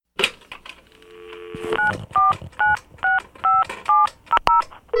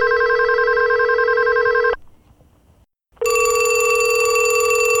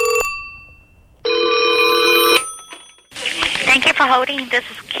Thank you for holding. This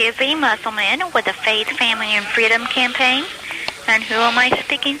is Kizzy Musselman with the Faith, Family, and Freedom Campaign. And who am I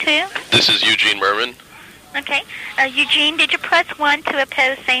speaking to? This is Eugene Merman. Okay. Eugene, did you press 1 to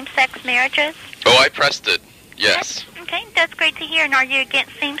oppose same-sex marriages? Oh, I pressed it. Yes. Okay, that's great to hear. And are you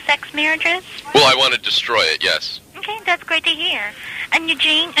against same-sex marriages? Well, I want to destroy it, yes. Okay, that's great to hear. And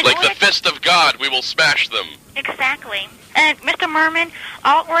Eugene... Like the fist of God, we will smash them. Exactly. And Mr. Merman,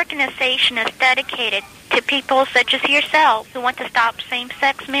 our organization is dedicated to people such as yourself who want to stop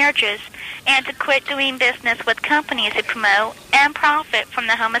same-sex marriages and to quit doing business with companies who promote and profit from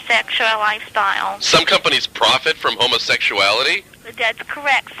the homosexual lifestyle. Some companies profit from homosexuality? That's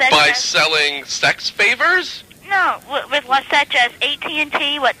correct. By selling sex favors? No, with what such as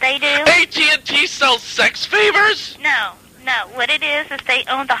AT&T, what they do. AT&T sells sex favors? No. What it is they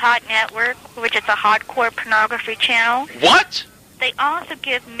own the Hot Network, which is a hardcore pornography channel. What? They also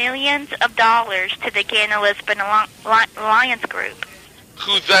give millions of dollars to the Gay and Lesbian Alliance Group.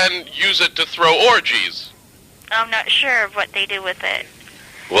 Who then use it to throw orgies? I'm not sure of what they do with it.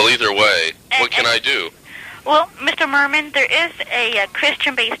 Well, either way, what can I do? Well, Mr. Merman, there is a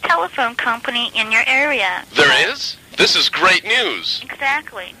Christian-based telephone company in your area. There is? This is great news.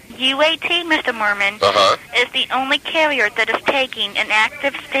 Exactly. UAT, Mr. Merman, is the only carrier that is taking an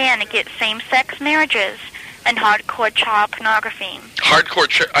active stand against same-sex marriages and hardcore child pornography.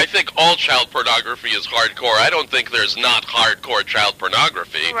 I think all child pornography is hardcore. I don't think there's not hardcore child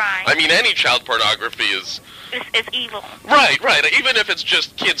pornography. Right. I mean, any child pornography is evil. Right. Even if it's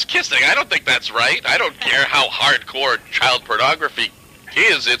just kids kissing, I don't think that's right. I don't care how hardcore child pornography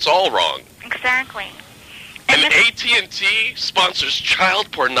is. It's all wrong. Exactly. And AT&T sponsors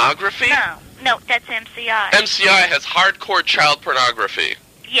child pornography? No, that's MCI. MCI has hardcore child pornography.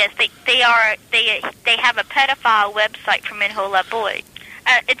 Yes, they have a pedophile website for Minhola Boy.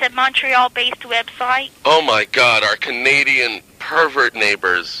 It's a Montreal-based website. Oh my God, our Canadian pervert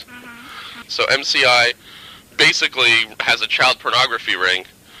neighbors. Mm-hmm. So MCI basically has a child pornography ring.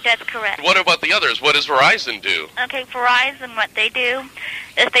 That's correct. What about the others? What does Verizon do? Okay, Verizon, what they do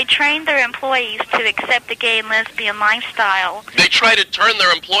is they train their employees to accept the gay and lesbian lifestyle. They try to turn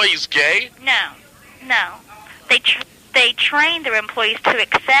their employees gay? No. They train their employees to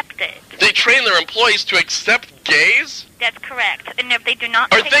accept it. They train their employees to accept gays? That's correct. And if they do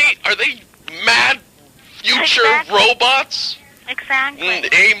not... Are they mad future robots? Exactly.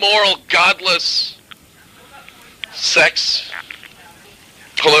 Amoral, godless sex...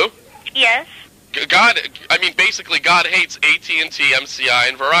 Hello? Yes? Basically God hates AT&T, MCI,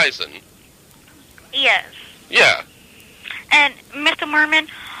 and Verizon. Yes. Yeah. And, Mr. Merman,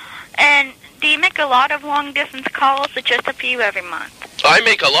 do you make a lot of long-distance calls or just a few every month? I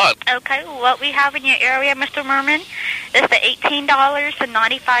make a lot. Okay, what we have in your area, Mr. Merman, is the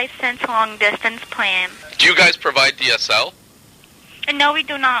 $18.95 long-distance plan. Do you guys provide DSL? No, we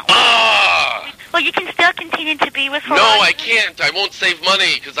do not. Well, you can still continue to be with Verizon. No, I can't. I won't save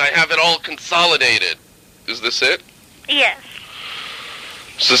money because I have it all consolidated. Is this it? Yes.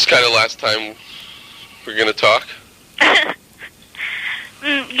 Is this kind of last time we're going to talk?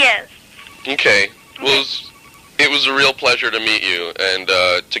 Yes. Okay. Well, it was a real pleasure to meet you, and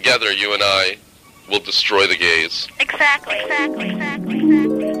together you and I will destroy the gays. Exactly.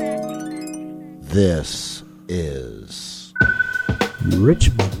 This is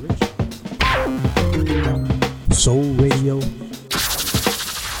Richmond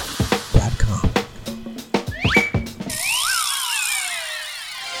SoulRadio.com.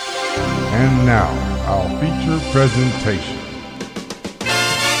 And now, our feature presentation.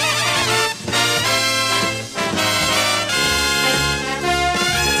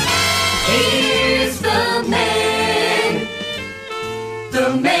 Here's the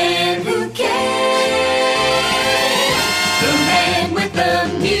man who cares, the man with the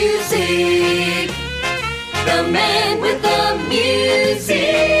music, the man with the music.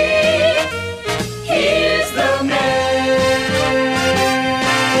 Here's the man.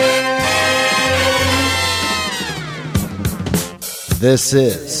 This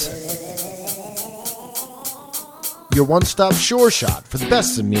is your one-stop sure shot for the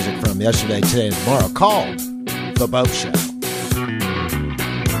best of music from yesterday, today, and tomorrow, called The Bopst Show.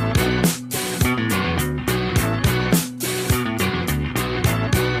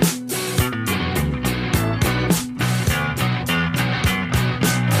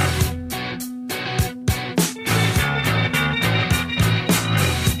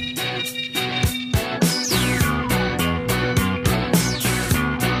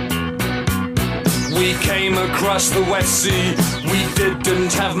 We came across the West Sea. We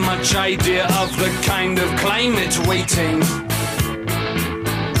didn't have much idea of the kind of climate waiting.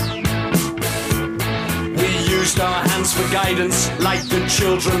 We used our hands for guidance, like the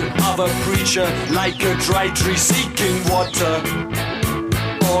children of a preacher, like a dry tree seeking water,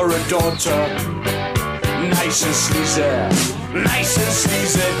 or a daughter. Nice and sleazy does it. Nice and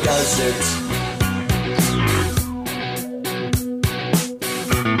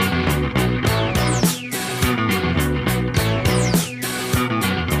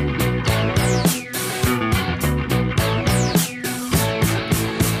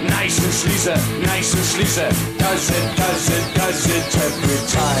sleazy, does it every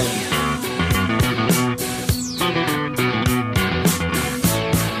time.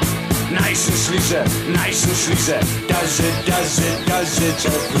 Nice and sleazy, does it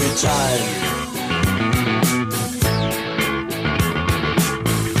every time.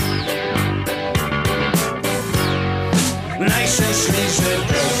 Nice and sleazy,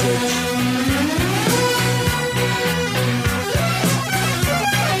 does it.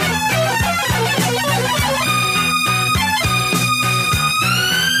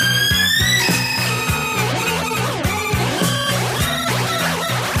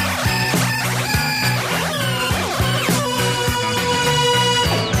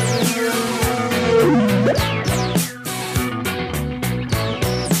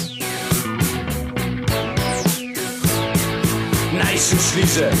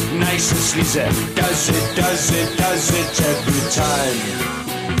 Nice and sleazy, does it every time.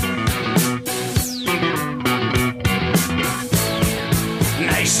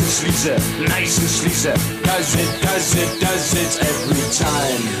 Nice and sleazy, does it every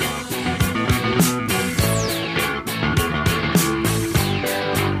time.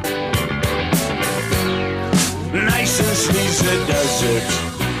 Nice and sleazy, does it.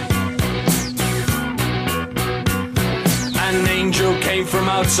 An angel came from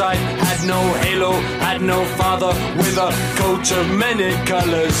outside, had no halo, had no father, with a coat of many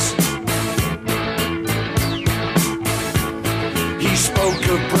colors. He spoke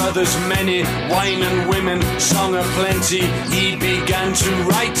of brothers many, wine and women, song of plenty. He began to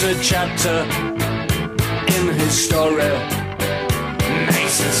write a chapter in his story.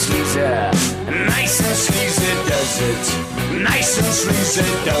 Nice and sleazy does it. Nice and sleazy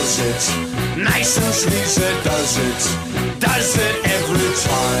does it. Nice and sleazy does it. Does it every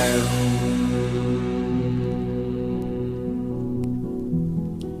time.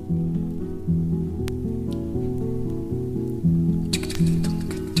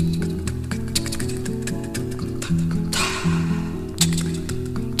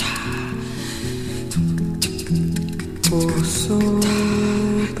 Por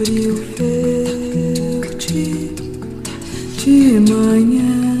sobre o verde de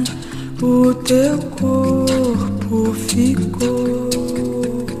manhã, o teu corpo ficou.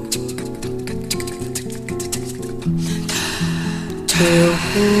 Teu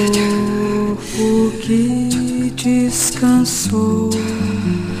corpo que descansou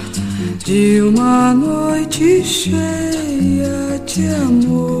de uma noite cheia de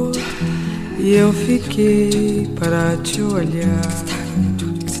amor. E eu fiquei para te olhar,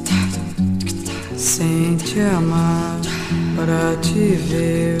 sem te amar, para te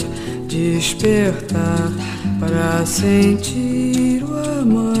ver despertar, para sentir o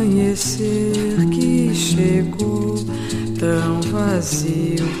amanhecer que chegou tão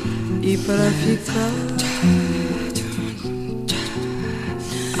vazio e para ficar.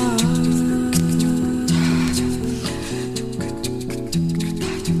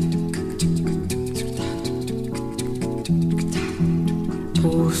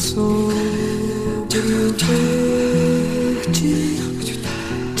 Por sobre o verde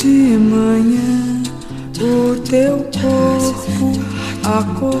de manhã, o teu corpo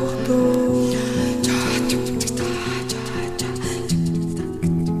acordou.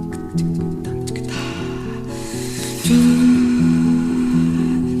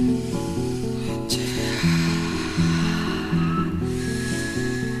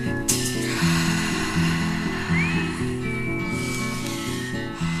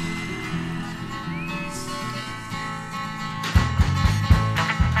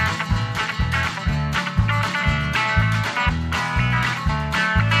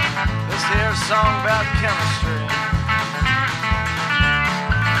 Song about chemistry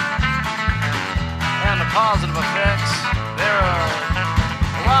and the positive effects.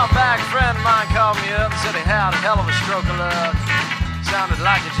 A while back, a friend of mine called me up and said he had a hell of a stroke of luck. Sounded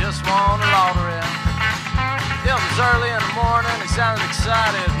like he just won a lottery. It was early in the morning, he sounded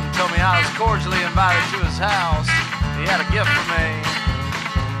excited and told me I was cordially invited to his house. He had a gift for me.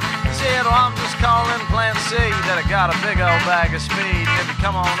 See, said, well, I'm just calling Plant C that I got a big old bag of speed. And if you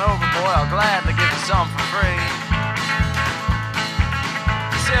come on over, boy, I'll gladly give you some for free.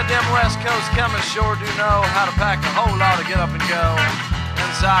 He said, them West Coast chemists sure do know how to pack a whole lot of get up and go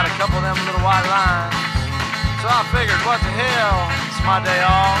inside a couple of them little white lines. So I figured, what the hell, it's my day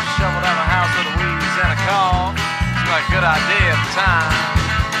off, shoveled out my house with a wheeze and a cough. Seemed like a good idea at the time.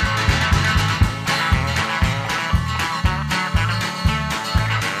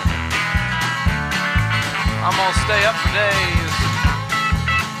 I'm gonna stay up for days.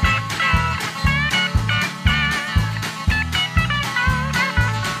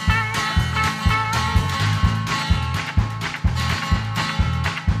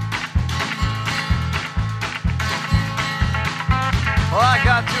 Well, I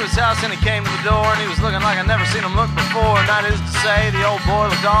got to his house and he came to the door and he was looking like I'd never seen him look before. And that is to say, the old boy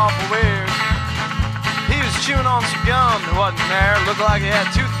looked awful weird. He was chewing on some gum that wasn't there. Looked like he had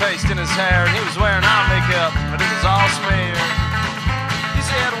toothpaste in his hair. And he was wearing eye makeup, but it was all smeared. He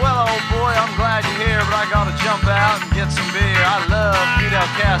said, well, old boy, I'm glad you're here, but I gotta jump out and get some beer. I love Fidel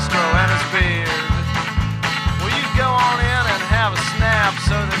Castro and his beard. Well, you go on in and have a snap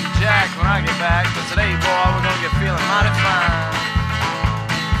so that Jack, when I get back, but today, boy, we're gonna get feeling mighty fine.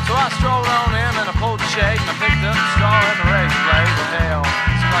 So I strolled on in and I pulled the shade and I picked up the straw and the razor blade. Well, hell,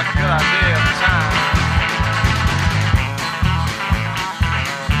 seemed like a good idea at the time.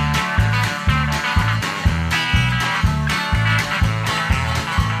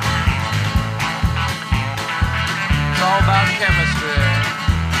 It's all about chemistry.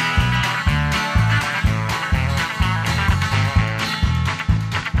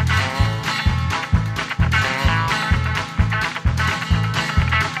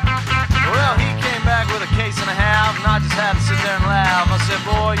 Well, he came back with a case and a half, and I just had to sit there and laugh. I said,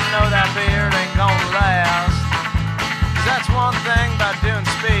 boy, you know that beer ain't gonna last. 'Cause that's one thing about doing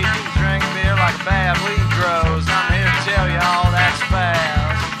speed. You can drink beer like a bad weed grows. And I'm here to tell you all that's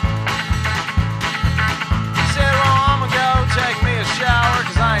fast. He said, well, I'm gonna go take me a shower,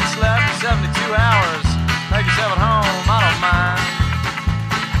 'cause I ain't slept in 72 hours. Make yourself at home, I don't mind.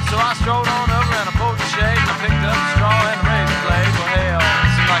 So I strolled on over and I pulled the shade and I picked up the straw and the razor blade. Well, hell,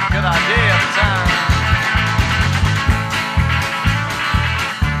 it seemed like a good idea at the time.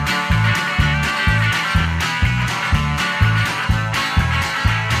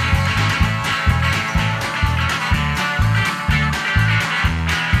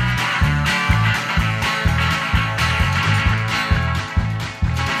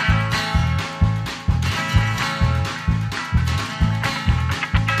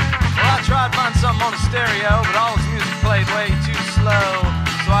 Tried to find something on the stereo, but all his music played way too slow,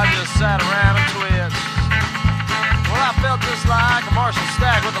 so I just sat around and twitched. Well, I felt just like a Marshall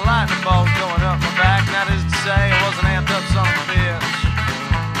stack with a lightning bolt going up my back, and that is to say, I was an amped up son of a bitch.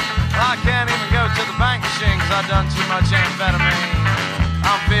 Well, I can't even go to the bank machine 'cause I've done too much amphetamine.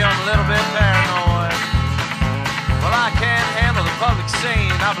 I'm feeling a little bit paranoid. Well, I can't handle the public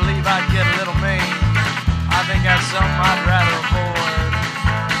scene. I believe I'd get a little mean. I think that's something I'd rather avoid.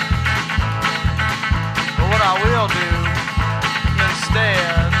 What I will do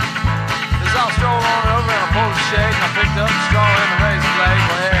instead is I'll stroll on over and I'll pull the shade and I picked up the straw and the razor blade.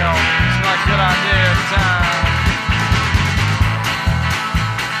 Well, hell, it's like a good idea at the time.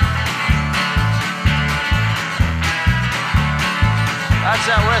 That's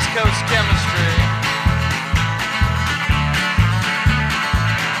that West Coast chemistry.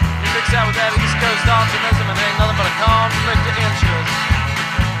 You mix that with that East Coast optimism and it ain't nothing but a conflict of interest.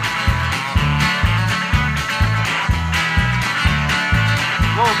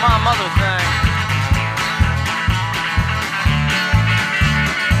 What would my mother think?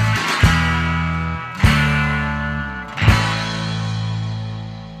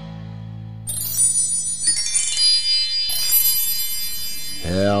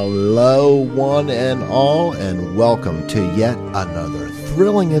 Hello, one and all, and welcome to yet another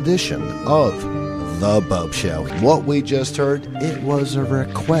thrilling edition of The Bopst Show. What we just heard, it was a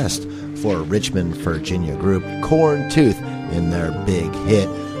request for Richmond, Virginia group Corn Tooth in their big hit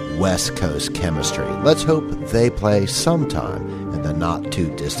West Coast Chemistry. Let's hope they play sometime in the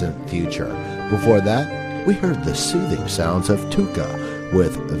not-too-distant future. Before that, we heard the soothing sounds of Tuca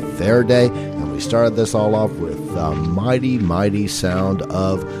with Verde, and we started this all off with the mighty, mighty sound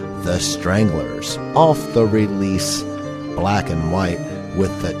of The Stranglers, off the release Black and White,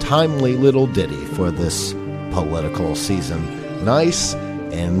 with the timely little ditty for this political season, Nice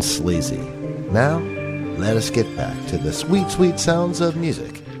and Sleazy. Now, let us get back to the sweet, sweet sounds of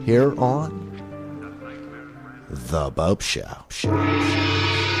music here on The Bopst Show.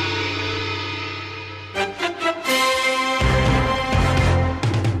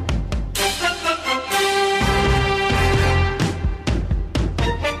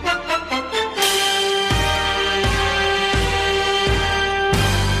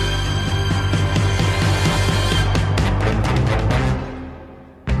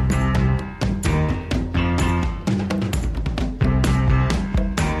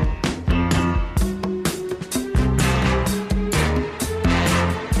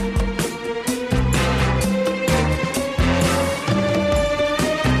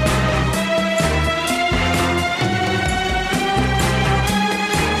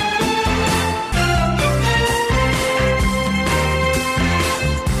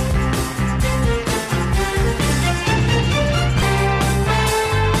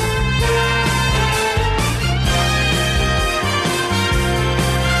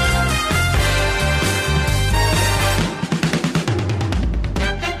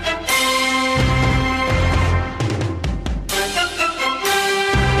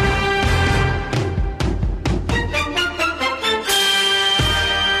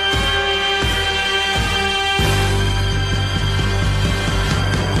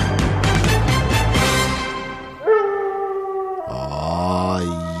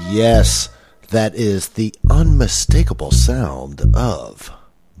 Yes, that is the unmistakable sound of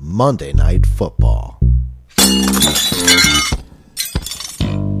Monday Night Football.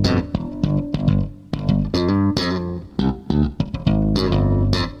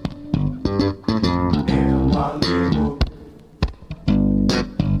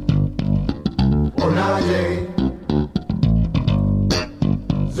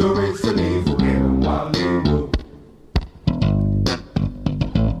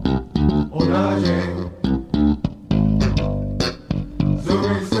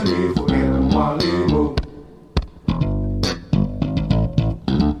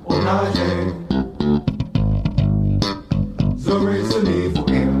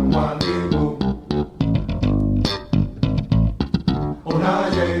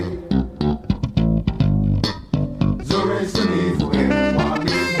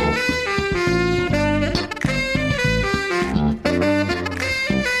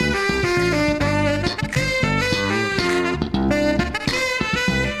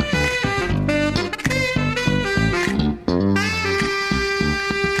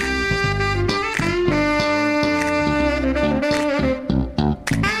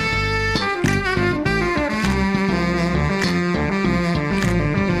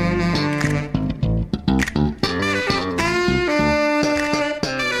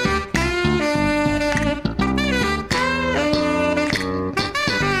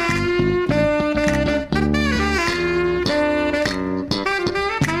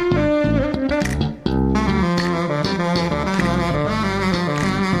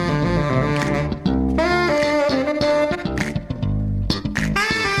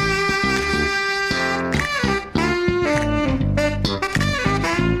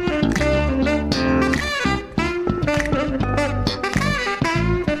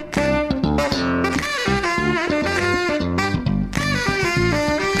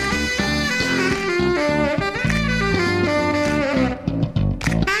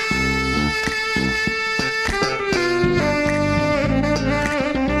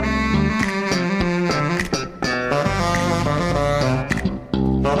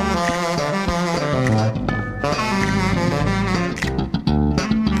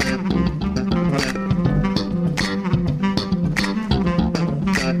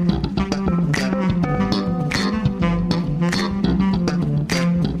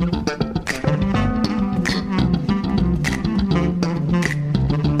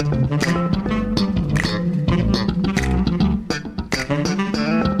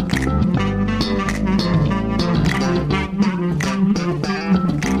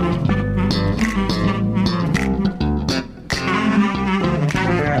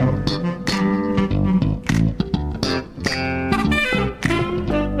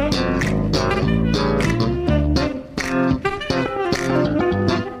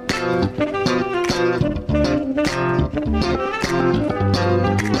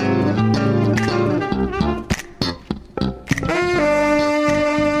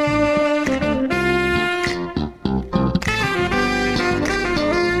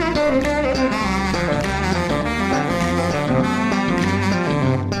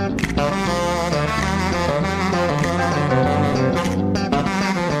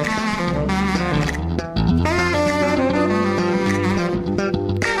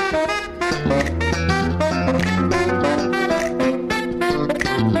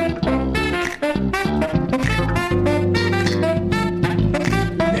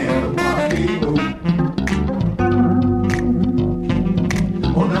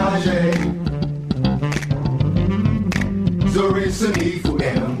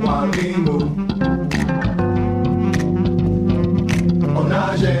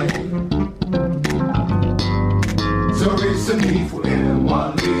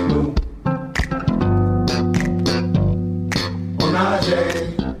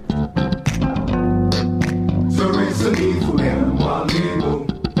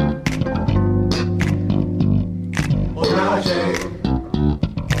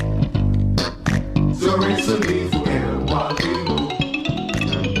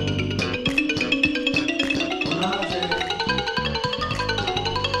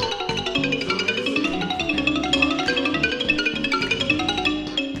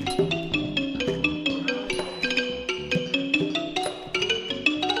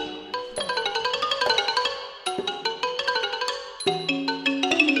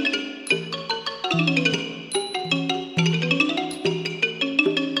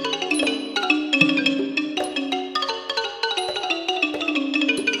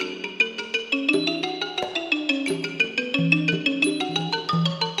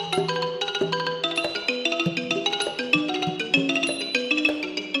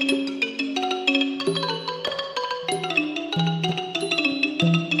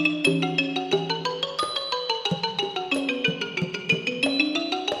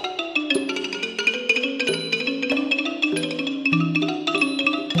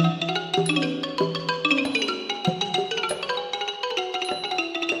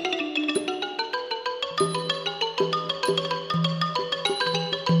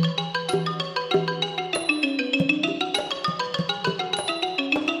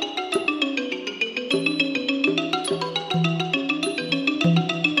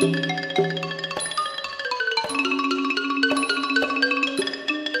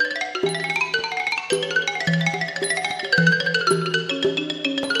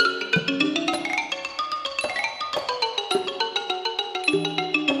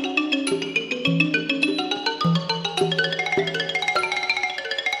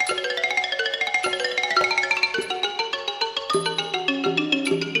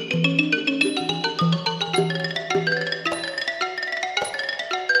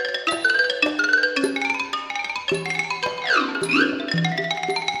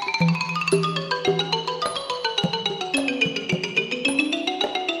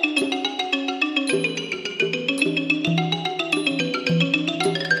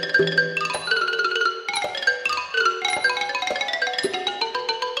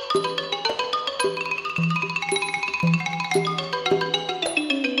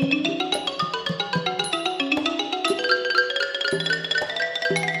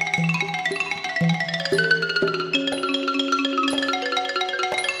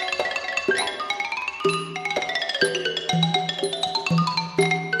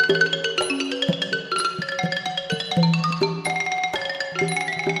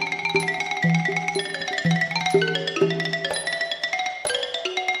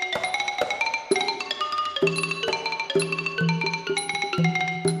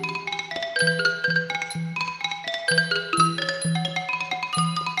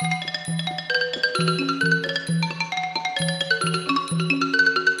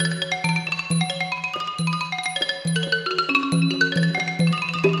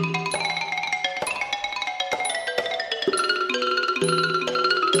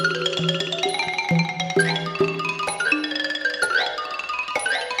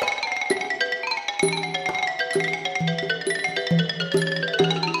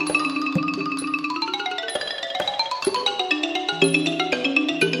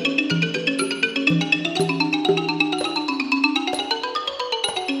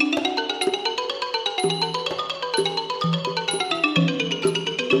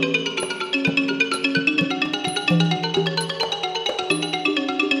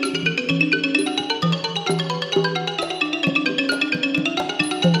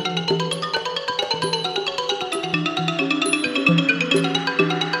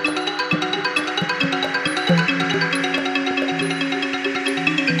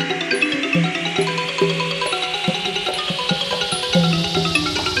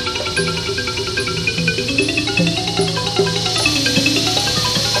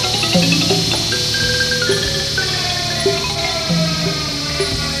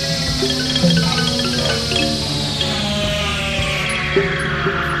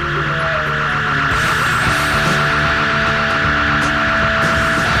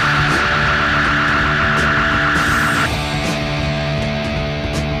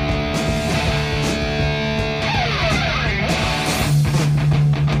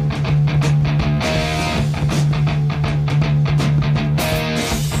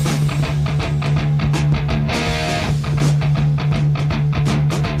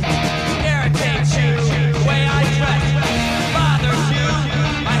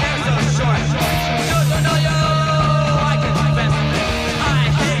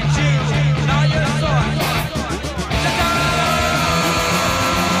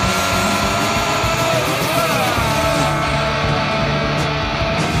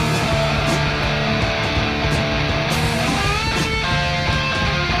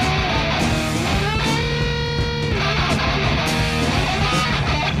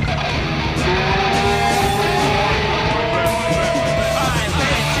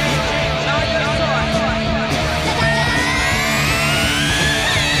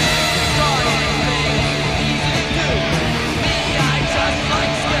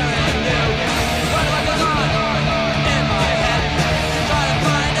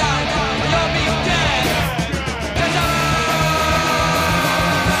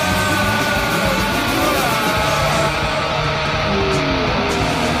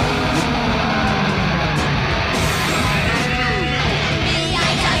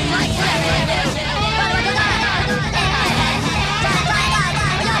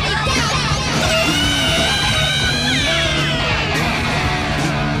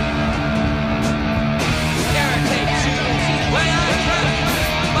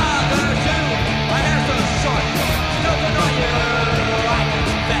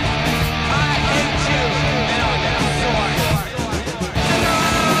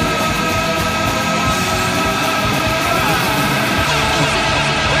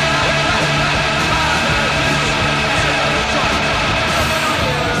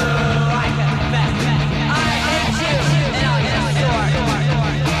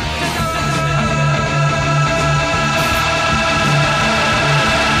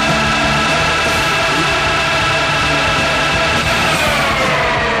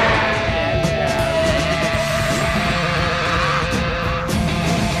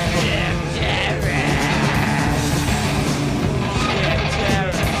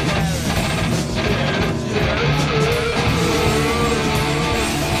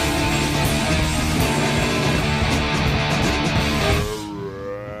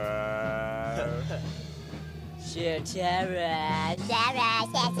 Sarah.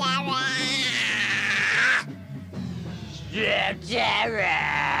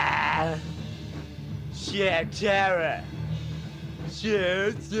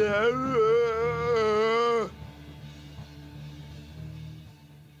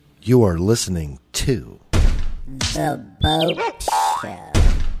 You are listening to The Bopst Show.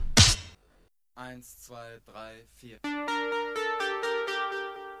 Eins, zwei, drei, vier.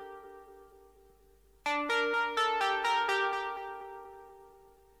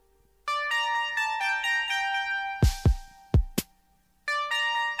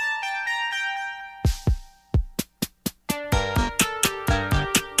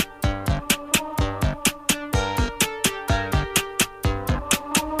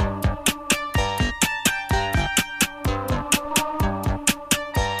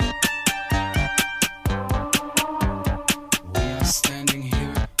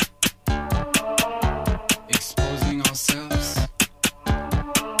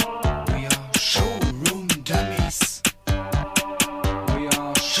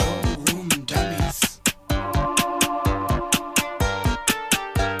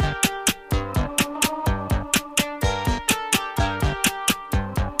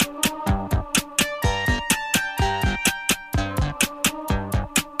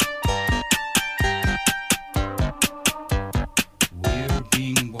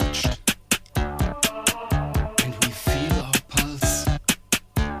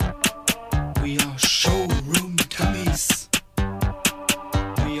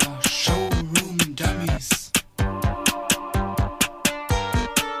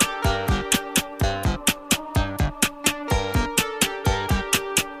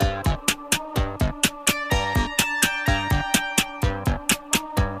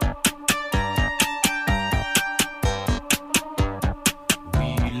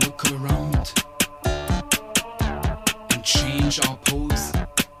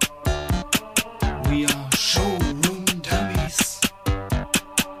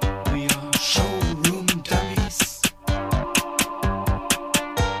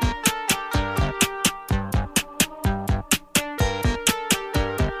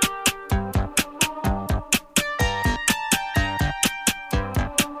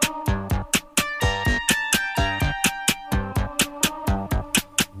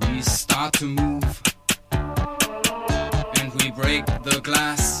 To move, and we break the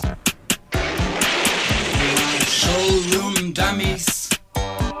glass. We are showroom dummies.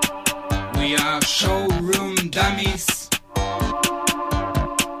 We are showroom dummies.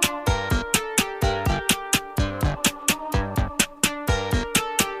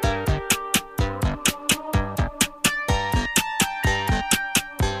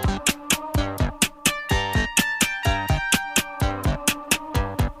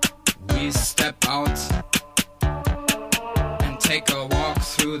 Step out and take a walk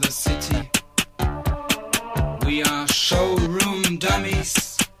through the city. We are showroom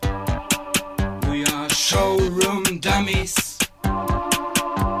dummies. We are showroom dummies.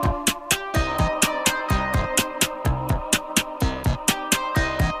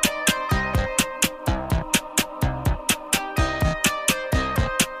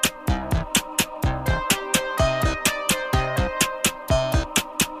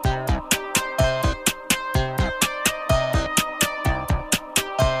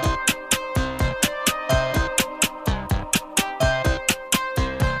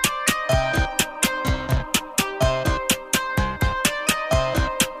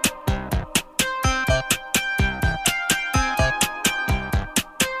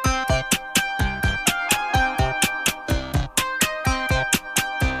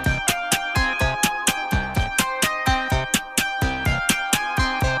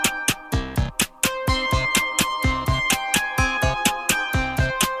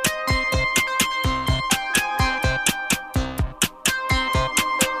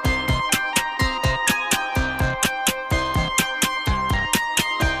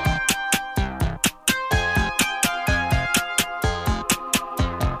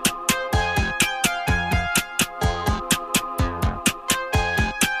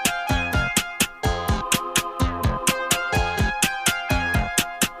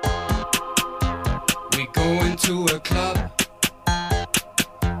 To a club,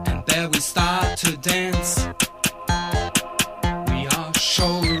 and there we start to dance. We are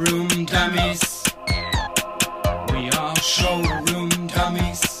showroom dummies. We are showroom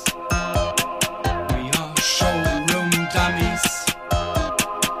dummies. We are showroom dummies.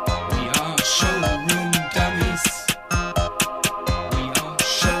 We are showroom dummies. We are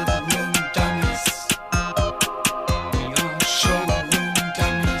showroom dummies. We are showroom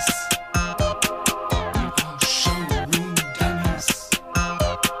dummies. We are showroom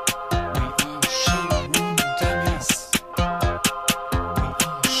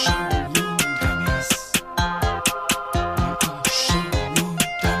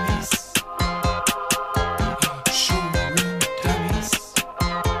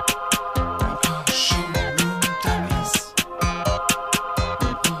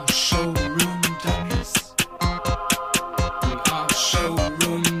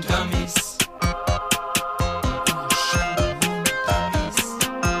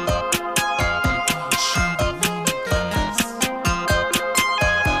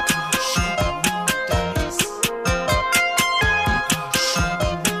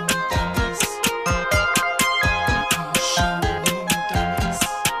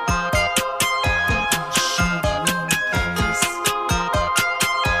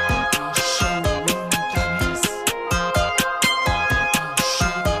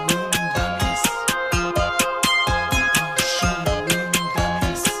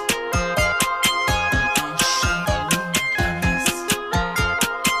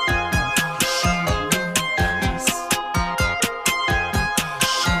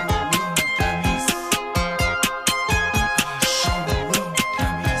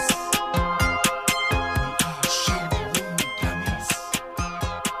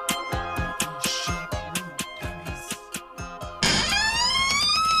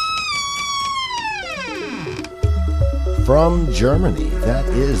from Germany, that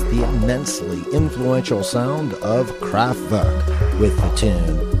is the immensely influential sound of Kraftwerk with the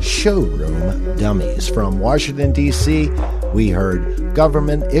tune Showroom Dummies. From Washington, D.C., we heard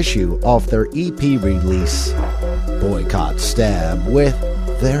Government Issue off their EP release Boycott Stab with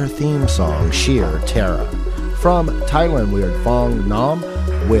their theme song Sheer Terror. From Thailand, we heard Phong Nam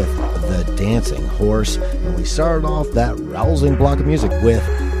with The Dancing Horse, and we started off that rousing block of music with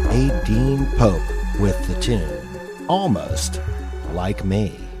a Dean Pope with the tune Almost Like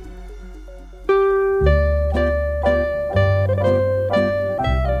Me.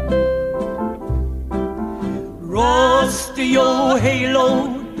 Rusty old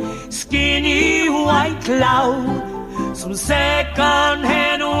halo, skinny white cloud, some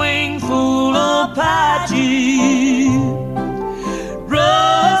second-hand wing full of Apache.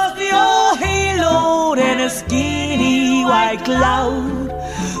 Rusty old halo and a skinny white cloud,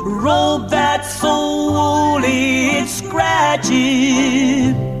 robe that's so woolly it's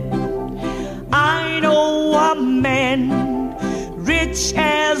scratchy. I know a man rich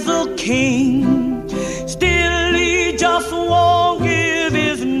as a king, still he just won't give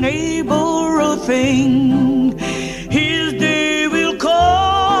his neighbor a thing. His day will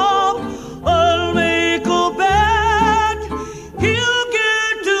come, I'll make a bet, he'll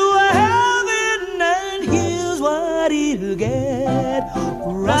get to heaven and here's what he'll get.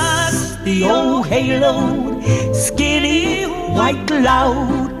 Rusty old halo, skinny white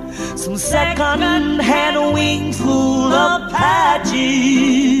cloud, some second-hand wings full of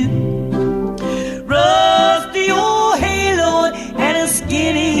Apache. Rusty old halo and a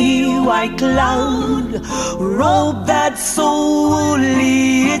skinny white cloud, robe that's so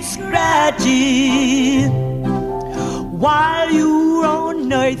woolly it's scratchy. While you're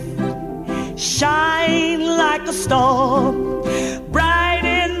on earth, shine like a star, bright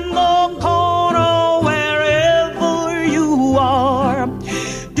in the corner wherever you are,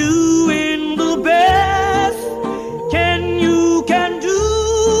 doing the best you can do.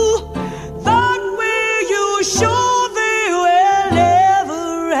 That way you show they will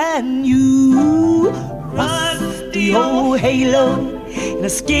never hand you. Rusty old halo in a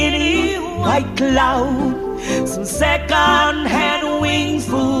skinny white cloud, some second-hand wings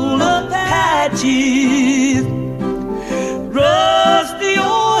full of patches. Rusty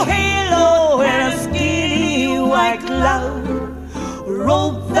old halo and a skinny white cloud, a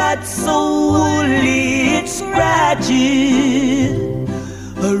rope that's so woolly it scratches.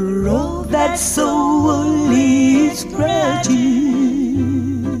 A rope that's so woolly it scratches.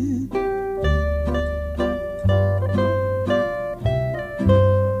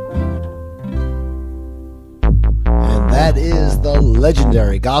 That is the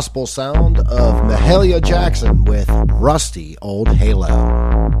legendary gospel sound of Mahalia Jackson with Rusty Old Halo.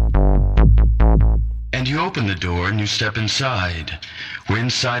 And you open the door and you step inside. We're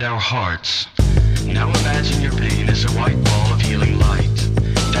inside our hearts. Now imagine your pain is a white ball of healing light.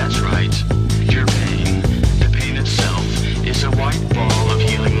 That's right, your pain, the pain itself, is a white ball of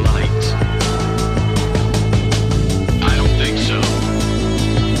healing light. I don't think so.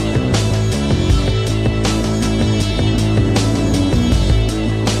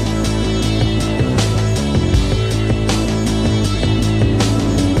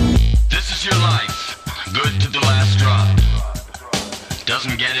 Your life, good to the last drop.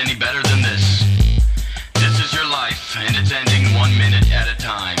 Doesn't get any better than this. This is your life, and it's ending 1 minute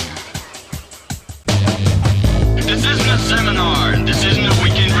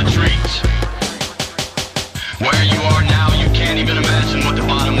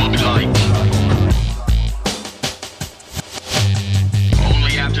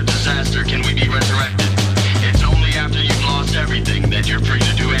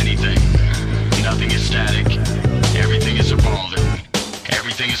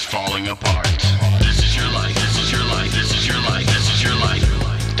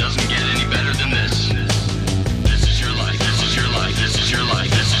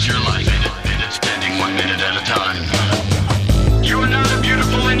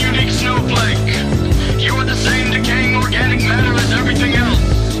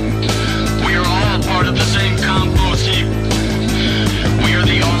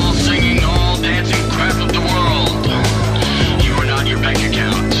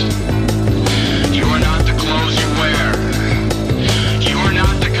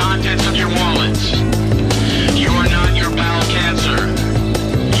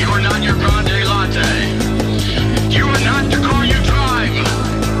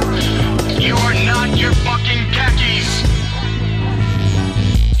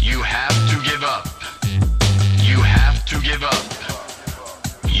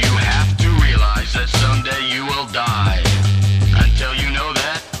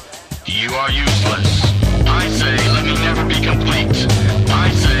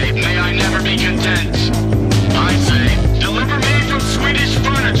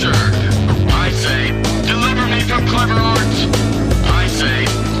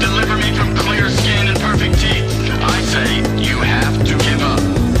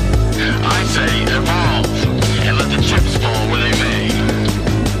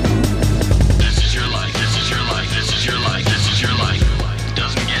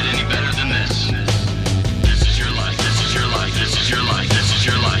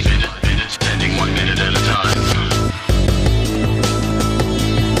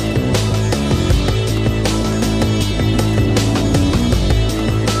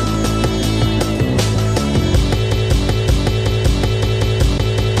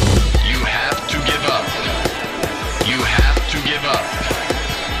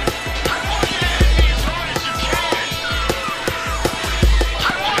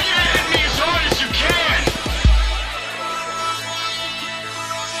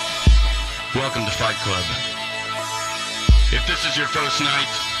Welcome to Fight Club. If this is your first night,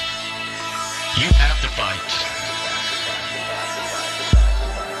 you have to fight.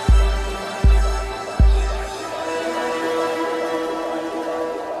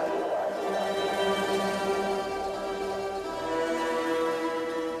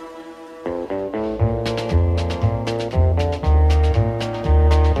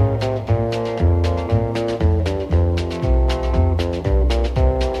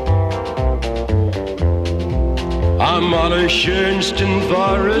 Am allerschönsten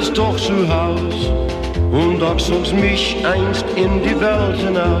war es doch zu Haus, und doch zog's mich einst in die Welt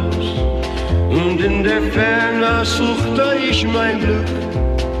hinaus. Und in der Ferne suchte ich mein Glück,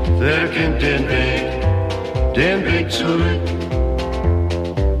 wer kennt den Weg zurück?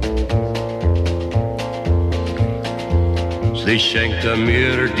 Sie schenkte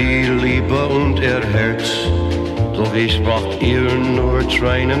mir die Liebe und ihr Herz, doch ich bracht ihr nur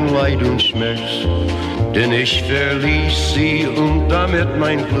Tränen, Leid und Schmerz. Denn ich verließ sie und damit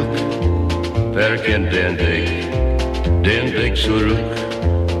mein Glück. Wer kennt den Weg zurück?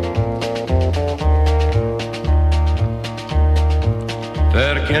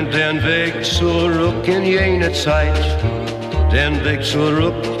 Wer kennt den Weg zurück in jene Zeit? Den Weg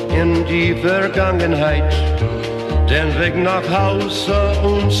zurück in die Vergangenheit? Den Weg nach Hause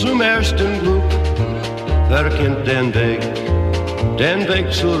und zum ersten Glück? Wer kennt den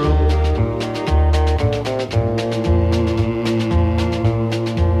Weg zurück?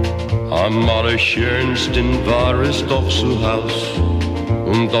 Am allerschönsten war es doch zu Haus,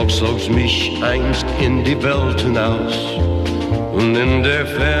 und doch zog's mich einst in die Welt hinaus. Und in der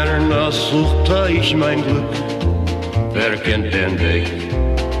Ferne suchte ich mein Glück, wer kennt den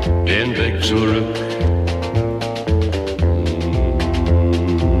Weg zurück?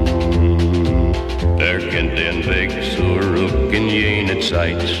 Wer kennt den Weg zurück in jene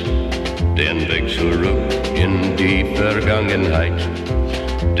Zeit, den Weg zurück in die Vergangenheit?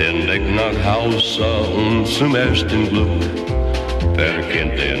 Den Weg nach Hause und zum ersten Glück. Wer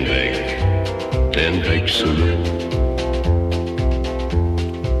kennt den Weg zurück?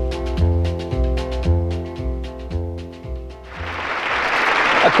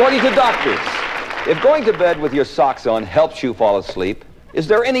 According to doctors, if going to bed with your socks on helps you fall asleep, is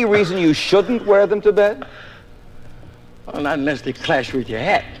there any reason you shouldn't wear them to bed? Well, not unless they clash with your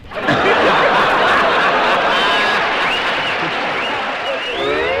hat.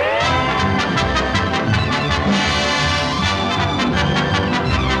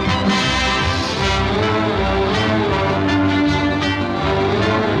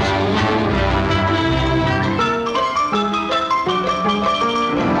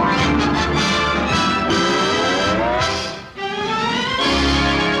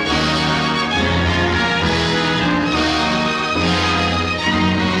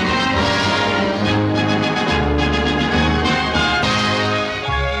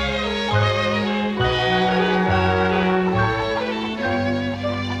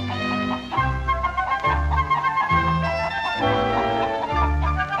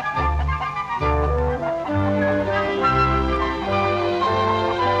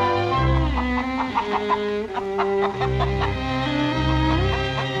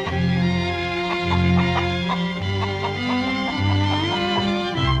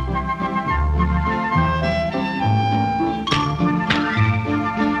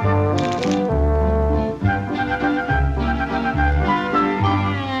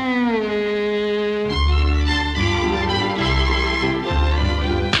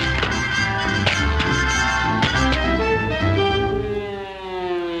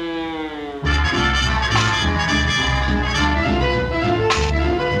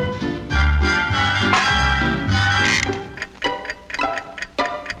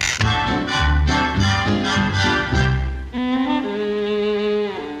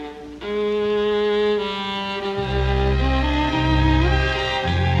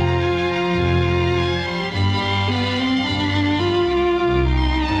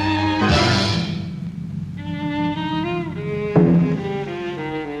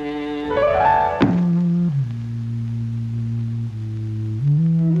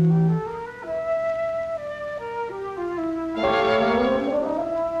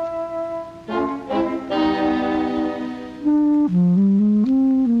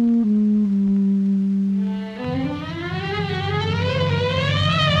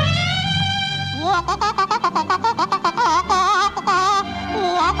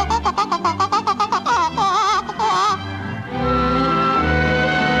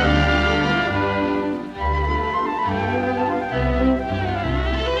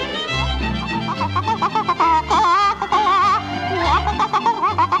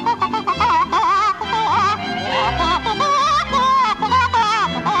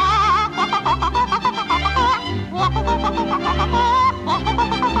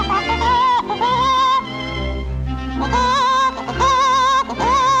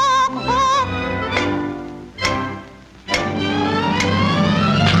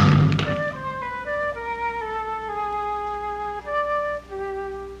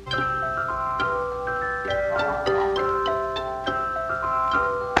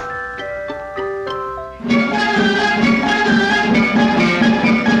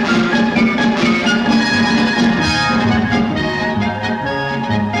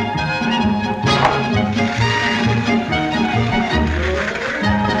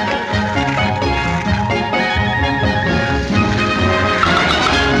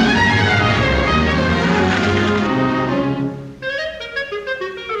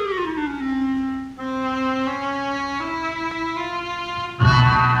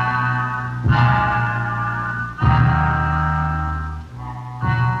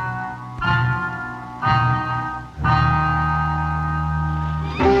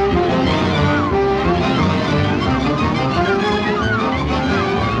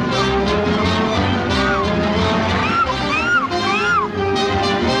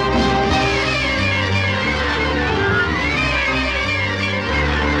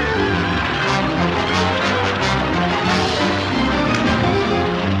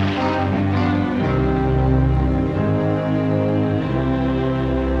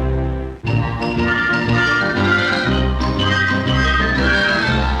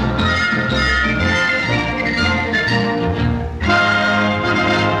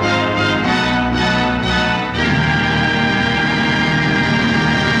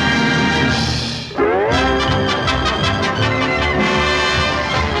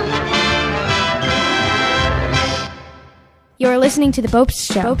 listening to the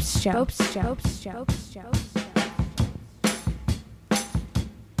Bopst Show. Bopst Show. Bopst Show. Bopst Show. Bopst Show.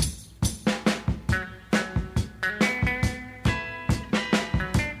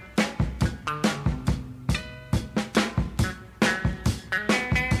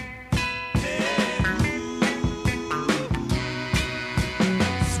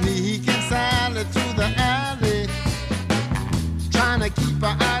 Sneaking Sally through the alley, trying to keep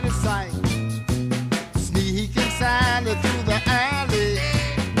her out of sight. Sneaking Sally through the alley,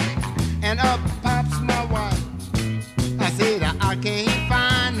 and up pops my wife. I said I can't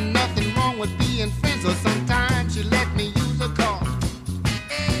find nothing wrong with being friends, or sometimes she let me use a car.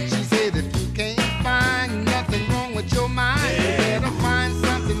 She said if you can't find nothing wrong with your mind, you better find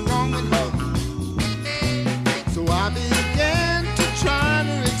something wrong with her. So I began to try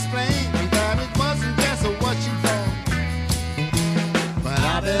to explain that it wasn't just what she thought, but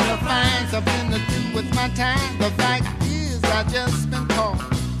I better find something to do with my time. The fact is I just been caught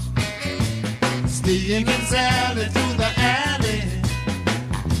sneaking Sally through the alley.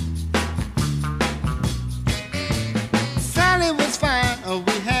 Sally was fine,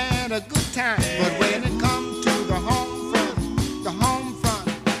 we had a good time, but when it comes to the home front,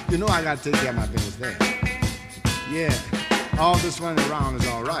 you know I gotta take care of my business there. Yeah, all this running around is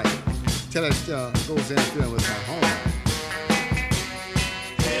all right till it goes interfering with my home life.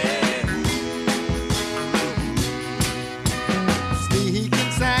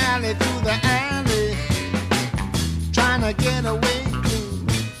 Sneaking Sally through the alley, trying to get away clean.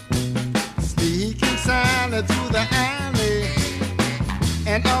 Sneaking Sally through the alley,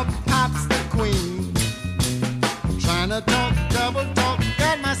 and up pops the queen. Trying to talk, double talk,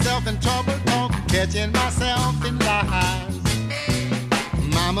 got myself in trouble talk, catching myself in lies.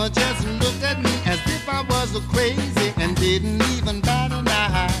 Mama just looked at me as if I was crazy and didn't even bat an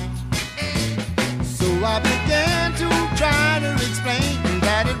eye. So I began to try to explain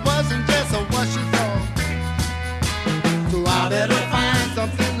that it wasn't just what she thought. So I better find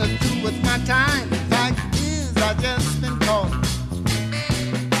something to do with my time. The fact is I just been caught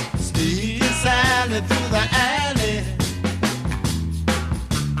sneaking Sally through the alley.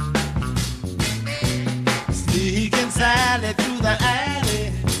 Sneaking Sally through the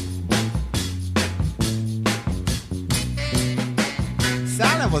alley.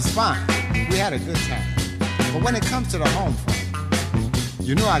 Sally was fine. We had a good time. But when it comes to the home front,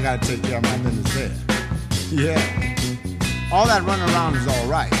 you know I gotta take care of my business there. Yeah. All that running around is all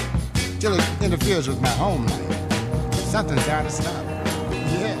right till it interferes with my home life. Something's gotta stop.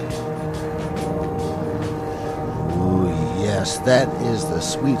 Yeah. Ooh, yes, that is the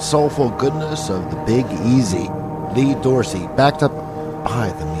sweet, soulful goodness of the Big Easy. Lee Dorsey, backed up by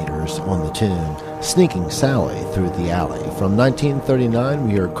the meters on the tune, Sneaking Sally Through the Alley. From 1939,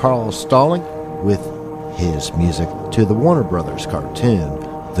 we heard Carl Stalling with his music to the Warner Brothers cartoon,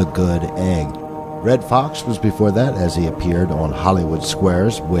 The Good Egg. Red Fox was before that, as he appeared on Hollywood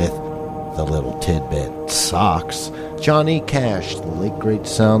Squares with the little tidbit Socks. Johnny Cash, the late great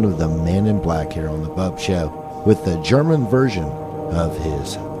sound of the Man in Black here on the Bopst Show, with the German version of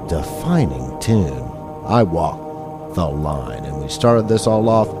his defining tune, I Walk the Line. And we started this all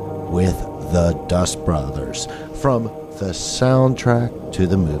off with the Dust Brothers from the soundtrack to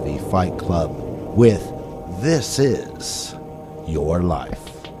the movie Fight Club with This Is Your Life.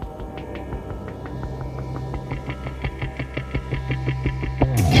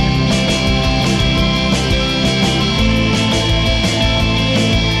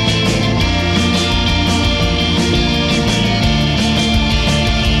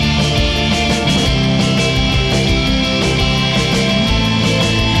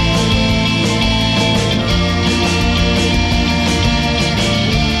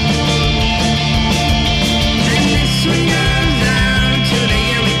 Swing on down to the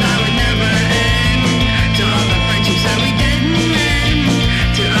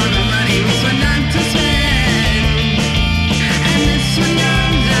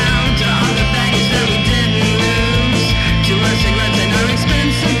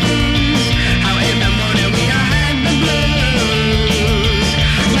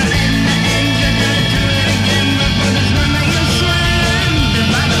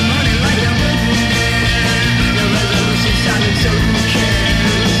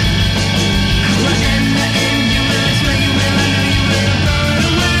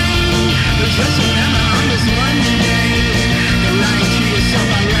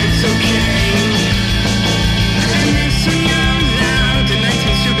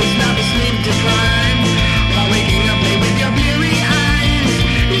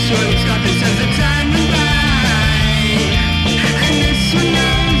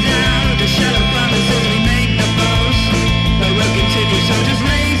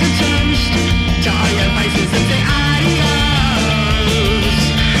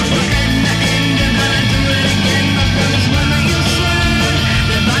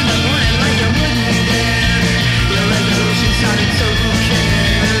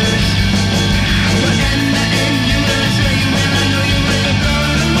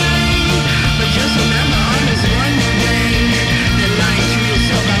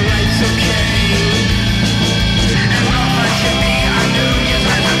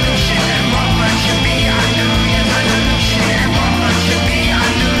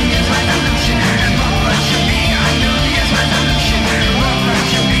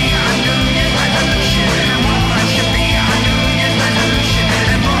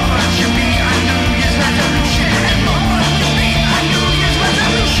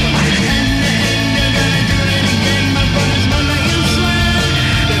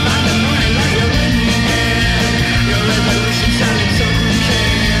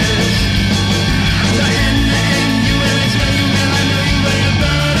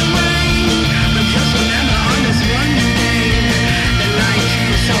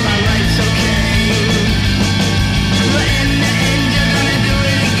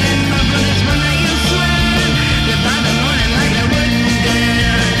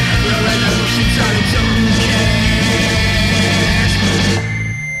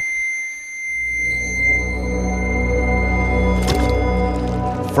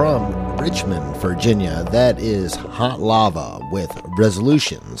from Richmond, Virginia, that is Hot Lava with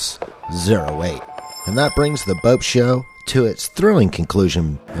Resolutions 08. And that brings the Bopst Show to its thrilling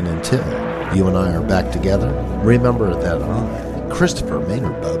conclusion. And until you and I are back together, remember that I, Christopher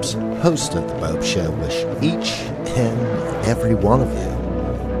Maynard Bopst, host of the Bopst Show, wish each and every one of you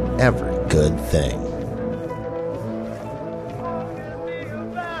every good thing.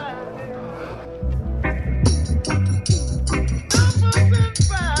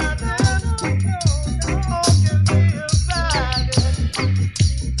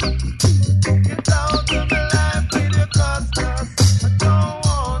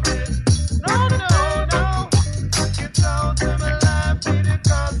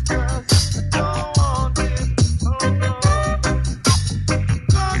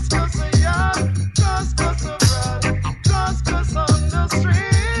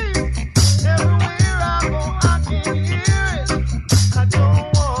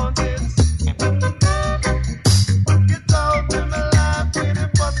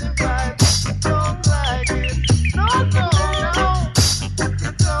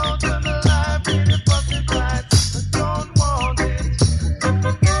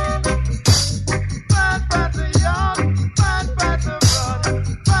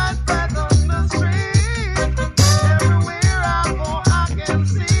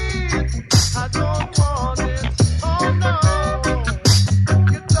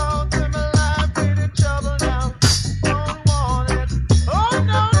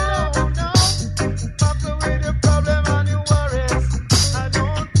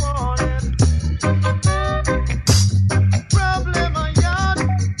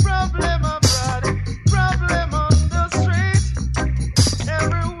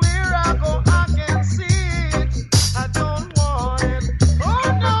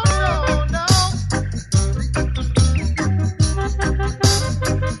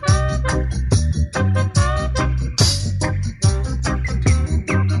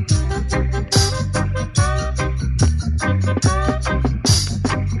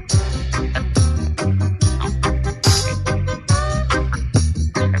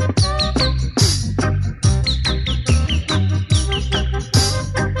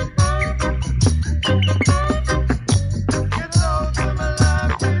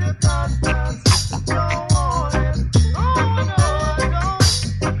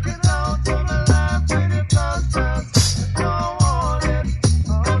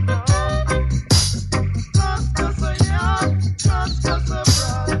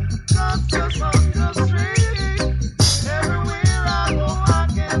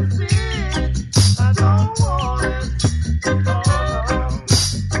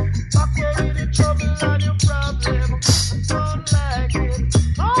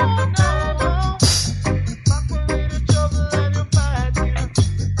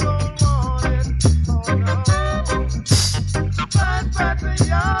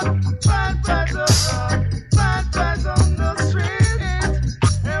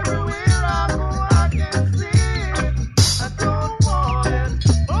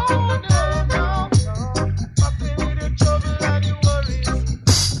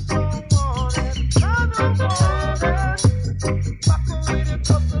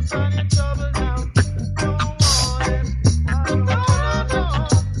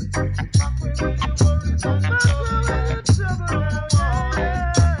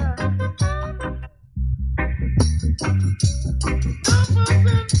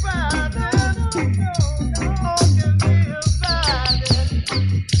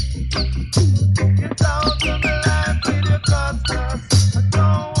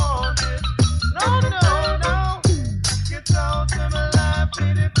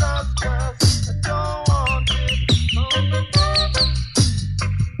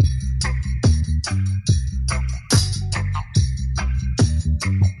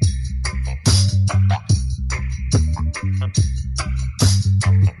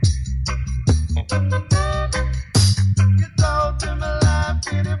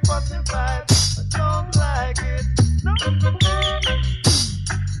 Fussing